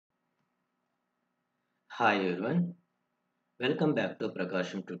Hi everyone, welcome back to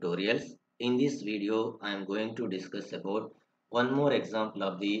PRAKASAM tutorials. In this video, I am going to discuss about one more example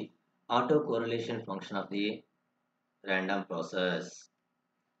of the autocorrelation function of the random process.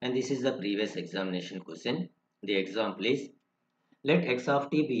 And this is the previous examination question. The example is, let x of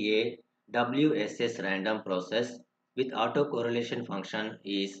t be a WSS random process with autocorrelation function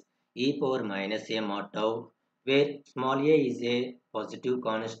is e power minus a mod tau, where small a is a positive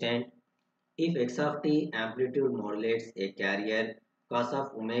constant. If x of t amplitude modulates a carrier cos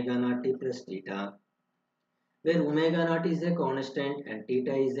of omega naught t plus theta, where omega naught is a constant and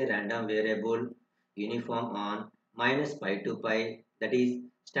theta is a random variable uniform on minus pi to pi, that is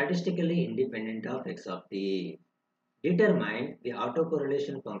statistically independent of x of t. Determine the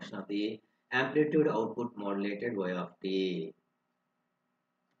autocorrelation function of the amplitude output modulated y of t.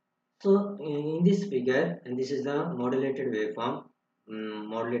 So in this figure, and this is the modulated waveform,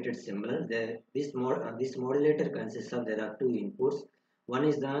 modulated symbol. This modulator consists of, there are two inputs. One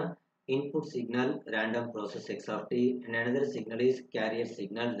is the input signal random process x of t, and another signal is carrier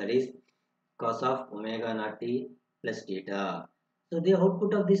signal, that is cos of omega naught t plus theta. So the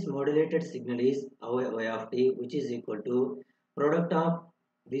output of this modulated signal is y of t, which is equal to product of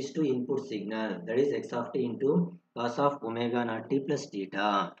these two input signal, that is x of t into cos of omega naught t plus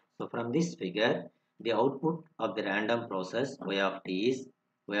theta. So from this figure, the output of the random process y of t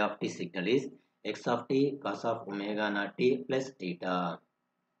signal is x of t cos of omega naught t plus theta.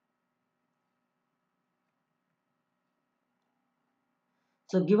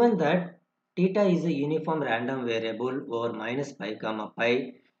 So given that theta is a uniform random variable over minus pi comma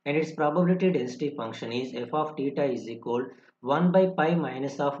pi, and its probability density function is f of theta is equal 1 by pi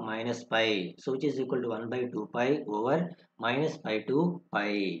minus of minus pi, so which is equal to 1 by 2 pi over minus pi to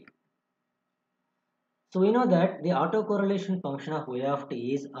pi. So we know that the autocorrelation function of y of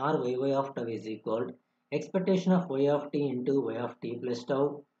t is r y of tau is equal expectation of y of t into y of t plus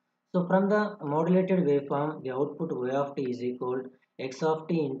tau. So from the modulated waveform, the output y of t is equal x of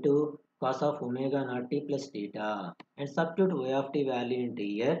t into cos of omega naught t plus theta, and substitute y of t value into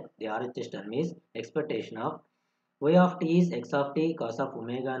here. The RHS term is expectation of y of t is x of t cos of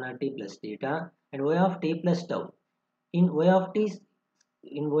omega naught t plus theta, and y of t plus tau. In y of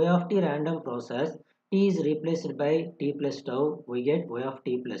t random process, t is replaced by t plus tau, we get y of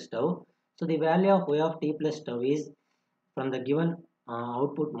t plus tau. So the value of y of t plus tau is from the given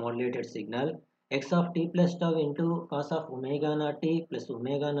output modulated signal x of t plus tau into cos of omega naught t plus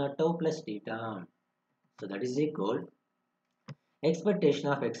omega naught tau plus theta. So that is equal expectation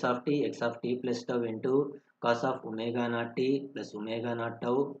of x of t plus tau into cos of omega naught t plus omega naught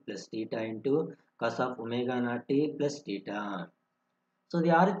tau plus theta into cos of omega naught t plus theta. So the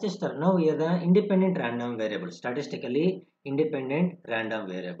RHS term, now here the independent random variables, statistically independent random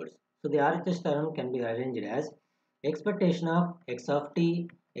variables. So the RHS term can be arranged as expectation of x of t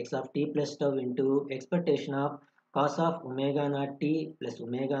plus tau into expectation of cos of omega naught t plus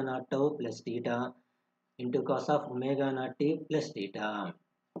omega naught tau plus theta into cos of omega naught t plus theta.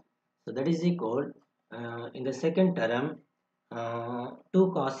 So that is equal, in the second term,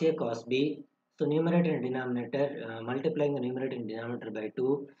 2 cos A cos B. So numerator and denominator, multiplying the numerator and denominator by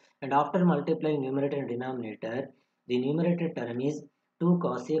 2. And after multiplying numerator and denominator, the numerator term is 2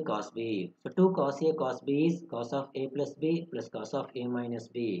 cos A cos B. So 2 cos A cos B is cos of A plus B plus cos of A minus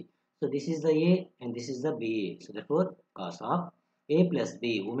B. So this is the A and this is the B. So therefore cos of A plus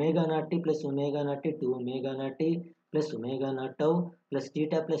B, omega naught t plus omega naught t 2 omega naught t plus omega naught tau plus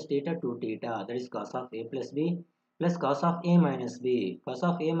theta 2 theta, that is cos of A plus B plus cos of A minus B. Cos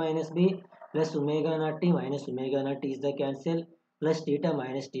of A minus B plus omega naught t minus omega naught t is the cancel, plus theta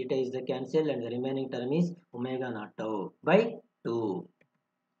minus theta is the cancel, and the remaining term is omega naught tau by 2.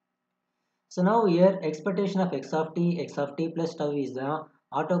 So now here expectation of x of t plus tau is the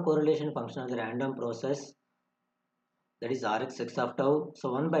autocorrelation function of the random process, that is Rx x of tau.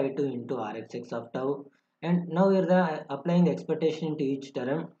 So 1 by 2 into Rx x of tau. And now here the applying the expectation into each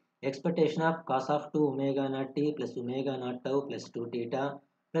term. Expectation of cos of 2 omega naught t plus omega naught tau plus 2 theta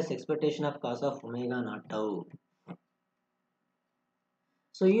plus expectation of cos of omega naught tau.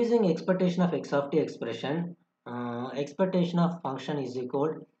 So using expectation of x of t expression, expectation of function is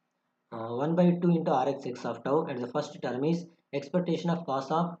equal 1 by 2 into Rx x of tau, and the first term is expectation of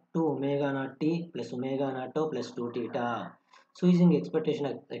cos of 2 omega naught t plus omega naught tau plus 2 theta. So using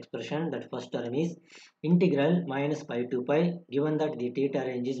expectation expression, that first term is integral minus pi to pi, given that the theta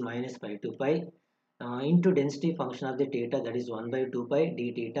range is minus pi to pi, into density function of the theta, that is 1 by 2 pi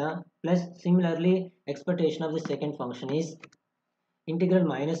d theta, plus similarly expectation of the second function is integral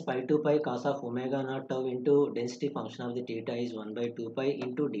minus pi to pi cos of omega naught tau into density function of the theta is 1 by 2 pi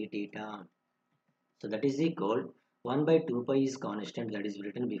into d theta. So that is equal 1 by 2 pi is constant, that is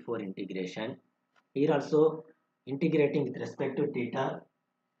written before integration. Here also integrating with respect to theta.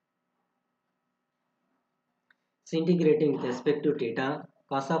 So integrating with respect to theta,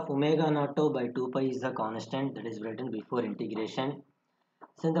 cos of omega naught tau by 2 pi is the constant, that is written before integration.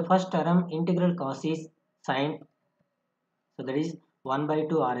 So in the first term, integral cos is sine, so that is 1 by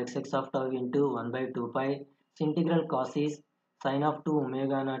 2 rxx of tau into 1 by 2 pi. So integral cos is sine of 2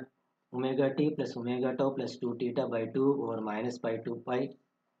 omega naught omega t plus omega tau plus 2 theta by 2 over minus pi 2 pi.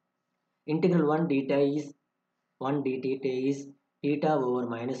 Integral 1 theta is 1 d theta is theta over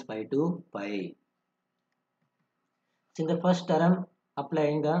minus pi to pi. So in the first term,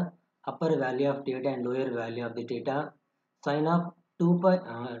 applying the upper value of theta and lower value of the theta, sine of 2 pi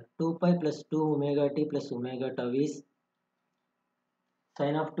plus 2 omega t plus omega tau is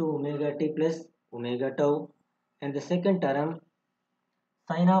sine of 2 omega t plus omega tau, and the second term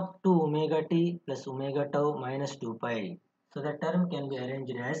sine of 2 omega t plus omega tau minus 2 pi. So the term can be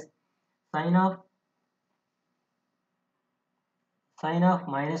arranged as sine of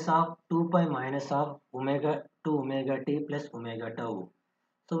minus of 2 pi minus of omega 2 omega t plus omega tau.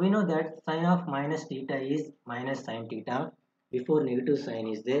 So we know that sine of minus theta is minus sine theta. Before negative sign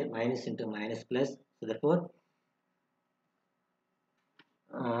is there, minus into minus plus. So therefore,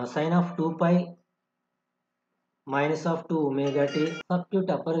 sine of 2 pi minus of 2 omega t. Substitute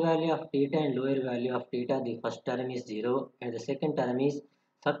upper value of theta and lower value of theta. The first term is 0 and the second term is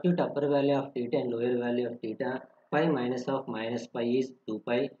substitute upper value of theta and lower value of theta. Pi minus of minus pi is 2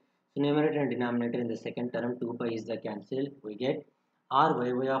 pi. So numerator and denominator in the second term 2 pi is the cancel. We get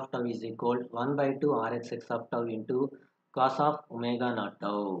ryy of tau is equal 1 by 2 rxx of tau into cos of omega naught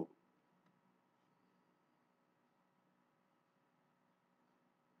tau.